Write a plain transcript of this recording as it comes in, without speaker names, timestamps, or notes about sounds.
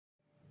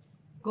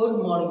Good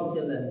morning,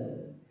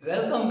 children.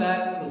 Welcome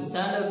back to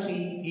Standard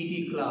 3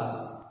 ET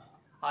class.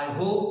 I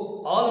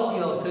hope all of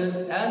you are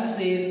fit and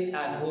safe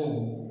at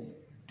home.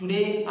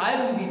 Today I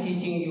will be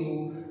teaching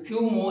you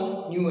few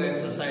more new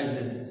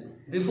exercises.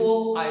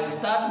 Before I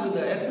start with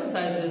the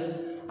exercises,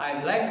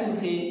 I'd like to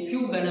say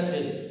few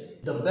benefits.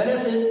 The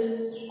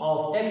benefits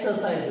of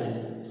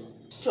exercises: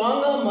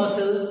 stronger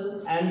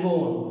muscles and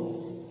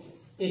bone.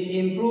 It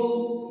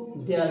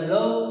improves their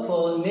love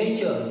for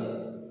nature.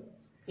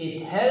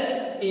 It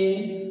helps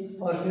in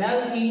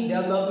personality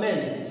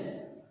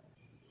development.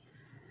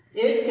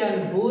 It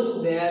can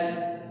boost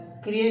their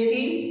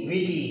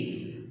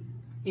creativity.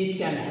 It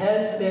can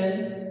help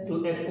them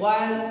to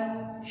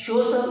acquire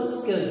social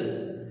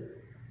skills.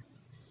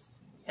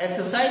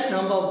 Exercise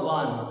number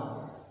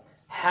 1.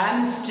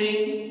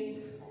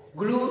 Hamstring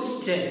glute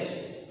stretch.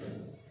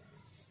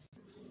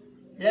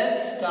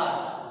 Let's start.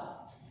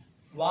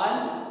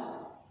 1,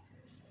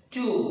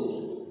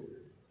 2,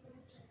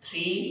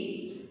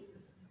 3,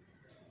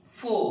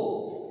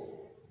 4,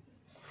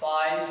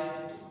 5,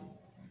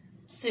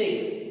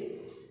 6,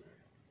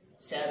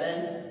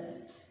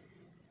 7,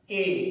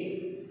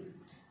 8,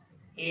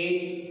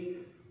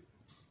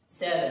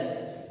 7,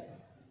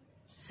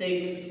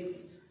 6,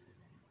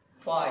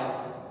 5,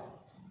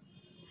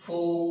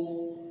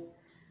 4,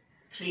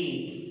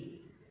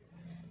 3,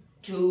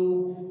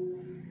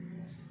 2,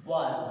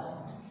 1.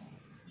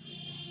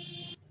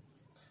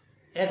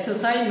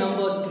 Exercise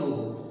number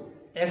 2.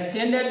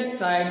 Extended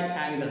side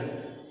angle.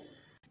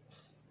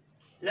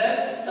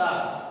 Let's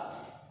start.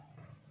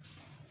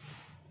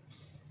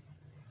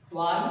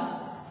 1,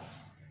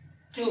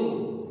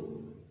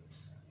 2,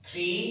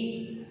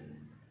 3,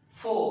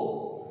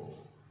 4,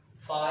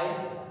 5,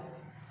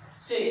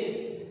 6,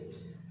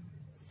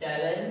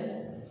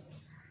 7,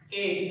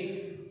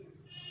 8,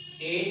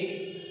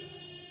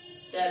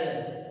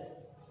 7,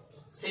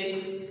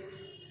 6,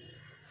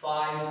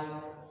 5,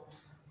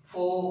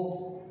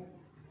 4,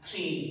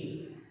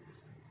 3,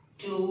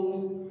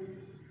 2,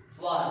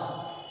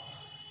 1.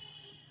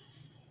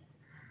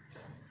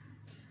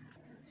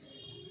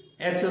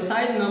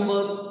 Exercise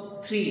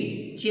number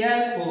 3.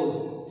 Chair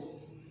pose.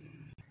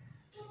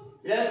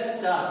 Let's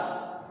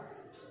start.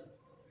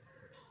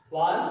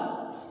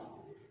 1,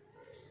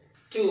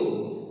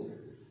 2,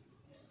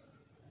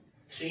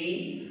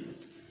 3,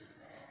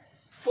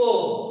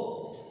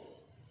 4,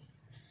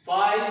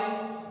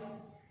 5,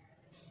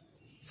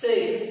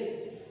 6,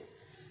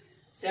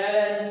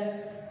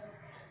 7,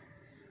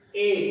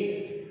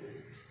 8,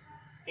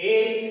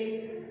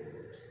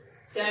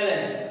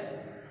 7,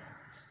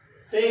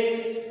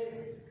 6,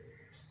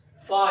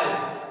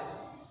 5,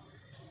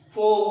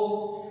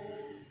 4,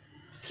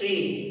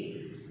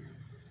 3,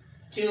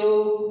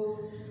 2,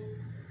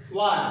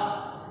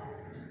 1.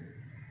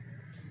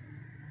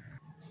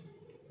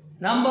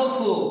 Number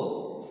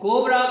 4.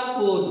 Cobra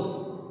pose.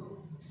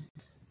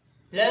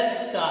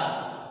 Let's start.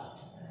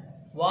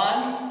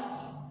 1,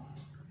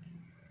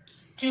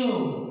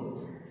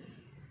 2,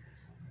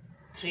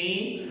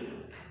 3,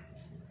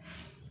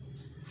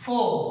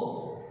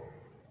 4,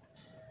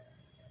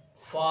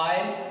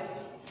 5,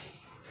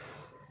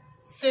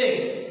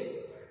 6,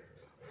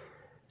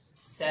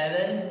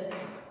 7,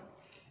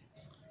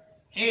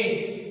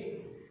 8,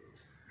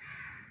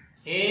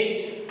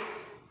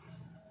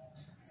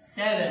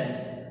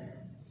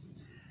 7,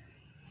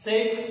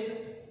 6,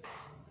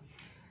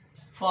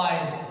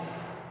 5,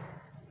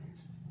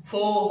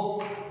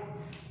 4,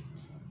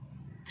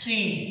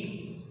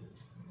 3,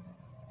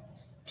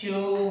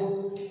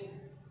 2,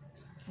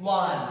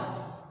 1.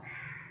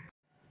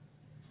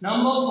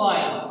 Number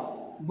 5.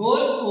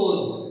 Boat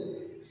pose.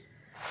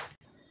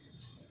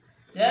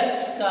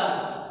 Let's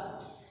start.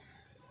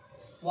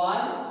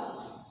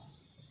 1,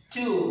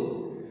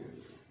 2,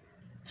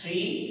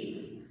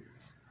 3,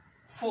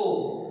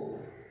 4,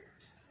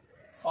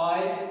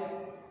 5,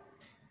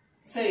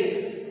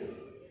 6,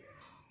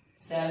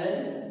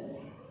 7,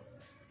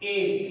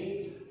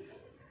 8,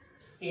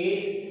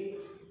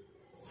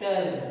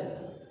 7,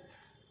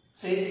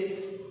 6,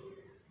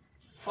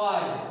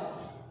 5,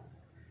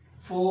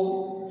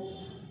 4,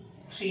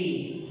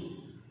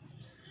 3,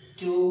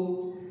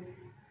 2,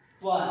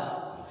 1.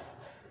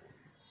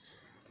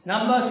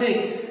 Number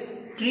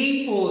 6.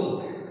 Tree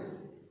pose.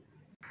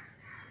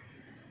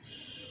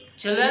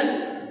 Children,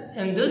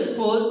 in this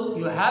pose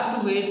you have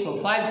to wait for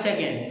 5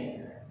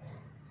 seconds.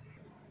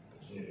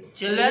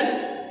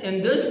 Children,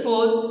 in this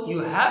pose you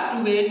have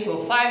to wait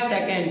for 5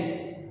 seconds.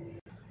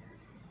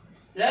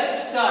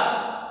 Let's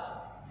start.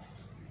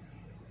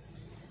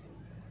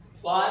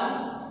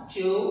 1,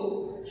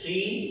 2,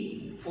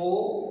 3,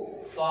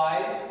 4,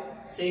 5,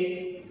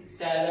 6,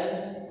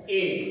 7,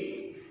 8.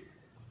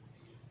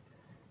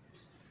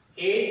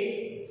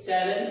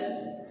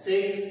 7,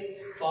 6,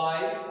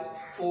 5,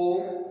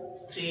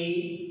 4,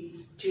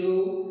 3,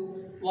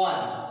 2,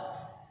 1.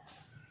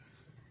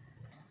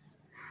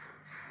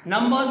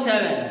 Number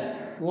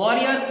 7.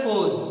 Warrior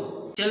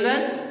pose.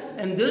 Children,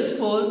 in this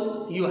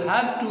pose you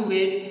have to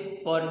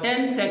wait for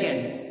 10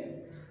 seconds.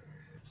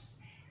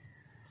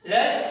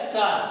 Let's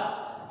start.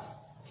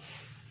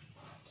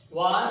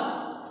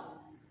 1,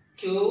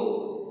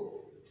 2,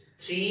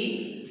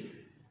 3,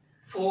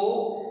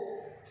 4,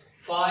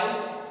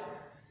 5,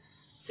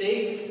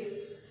 6,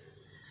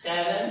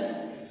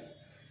 7,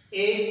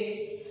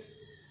 8,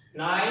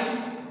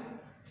 9,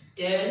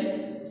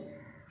 10,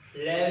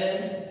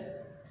 11,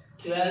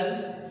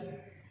 12,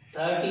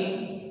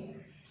 13,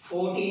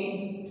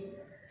 14,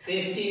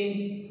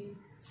 15,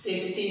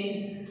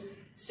 16,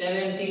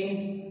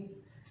 17,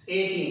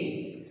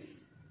 18.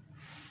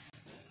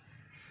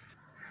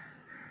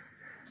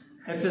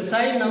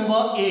 Exercise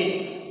number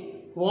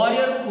 8.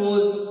 Warrior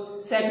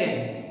pose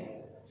second.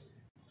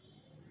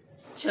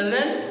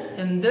 Children,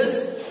 in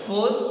this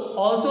pose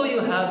also you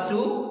have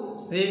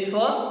to wait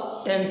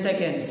for 10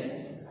 seconds.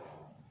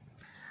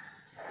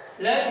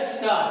 Let's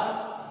start.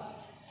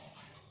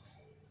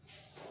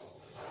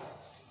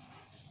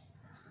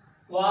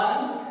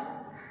 1,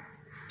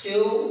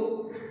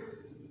 2,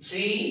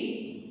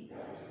 3,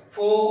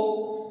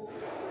 4,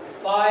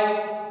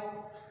 5,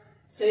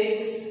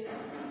 6,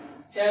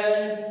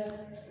 7,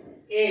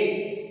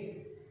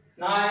 8,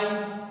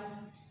 9,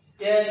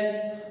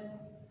 10,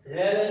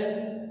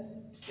 11,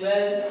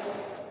 12,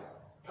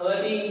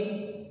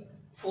 13,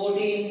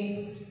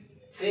 14,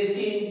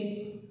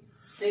 15,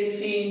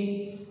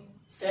 16,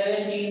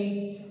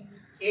 17,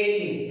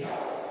 18.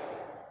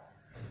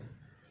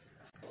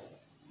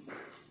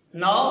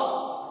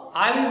 Now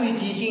I will be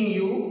teaching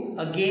you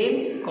a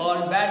game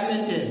called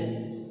badminton.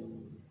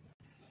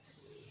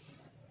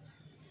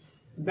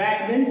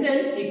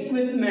 Badminton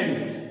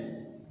equipment: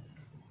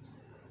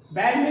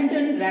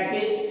 badminton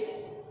racket,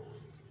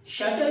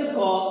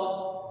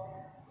 shuttlecock,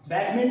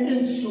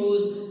 badminton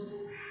shoes,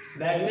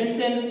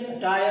 badminton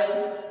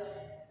attire.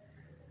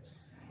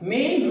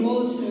 Main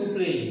rules to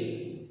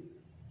play.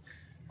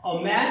 A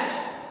match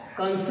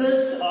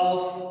consists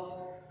of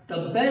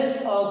the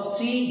best of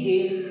 3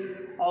 games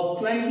of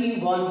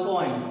 21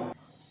 points.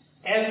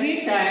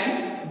 Every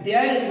time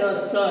there is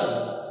a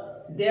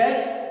serve,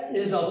 there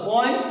is a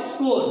point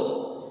scored.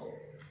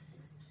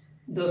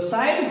 The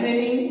side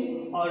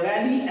winning or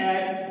rally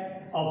adds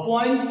a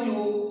point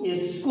to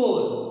its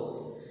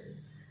score.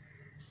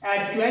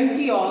 At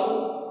 20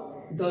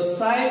 all, the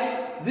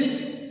side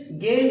which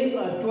gains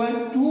a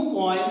 2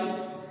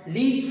 point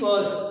leads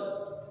first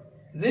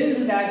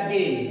wins that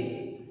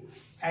game.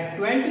 At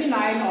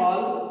 29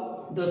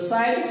 all, the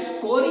side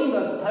scoring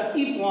the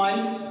 30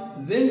 points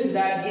wins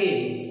that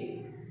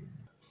game.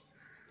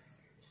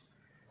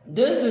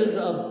 This is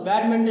a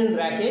badminton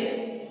racket,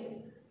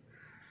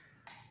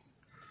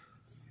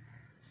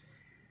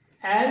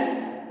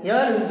 and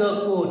here is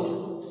the court.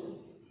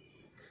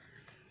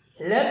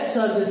 Left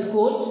service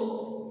court,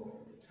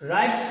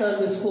 right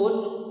service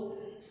court,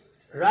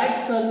 right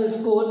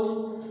service court,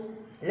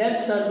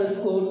 left service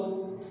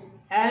court,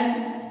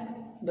 and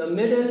the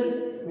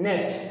middle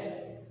net.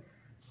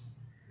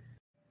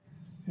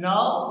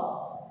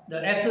 Now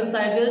the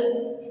exercises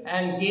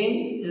and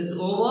game is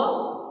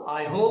over.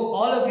 I hope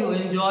all of you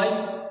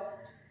enjoyed.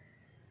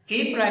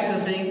 Keep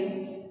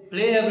practicing,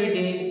 play every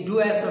day,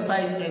 do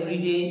exercise every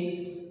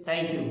day.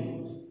 Thank you.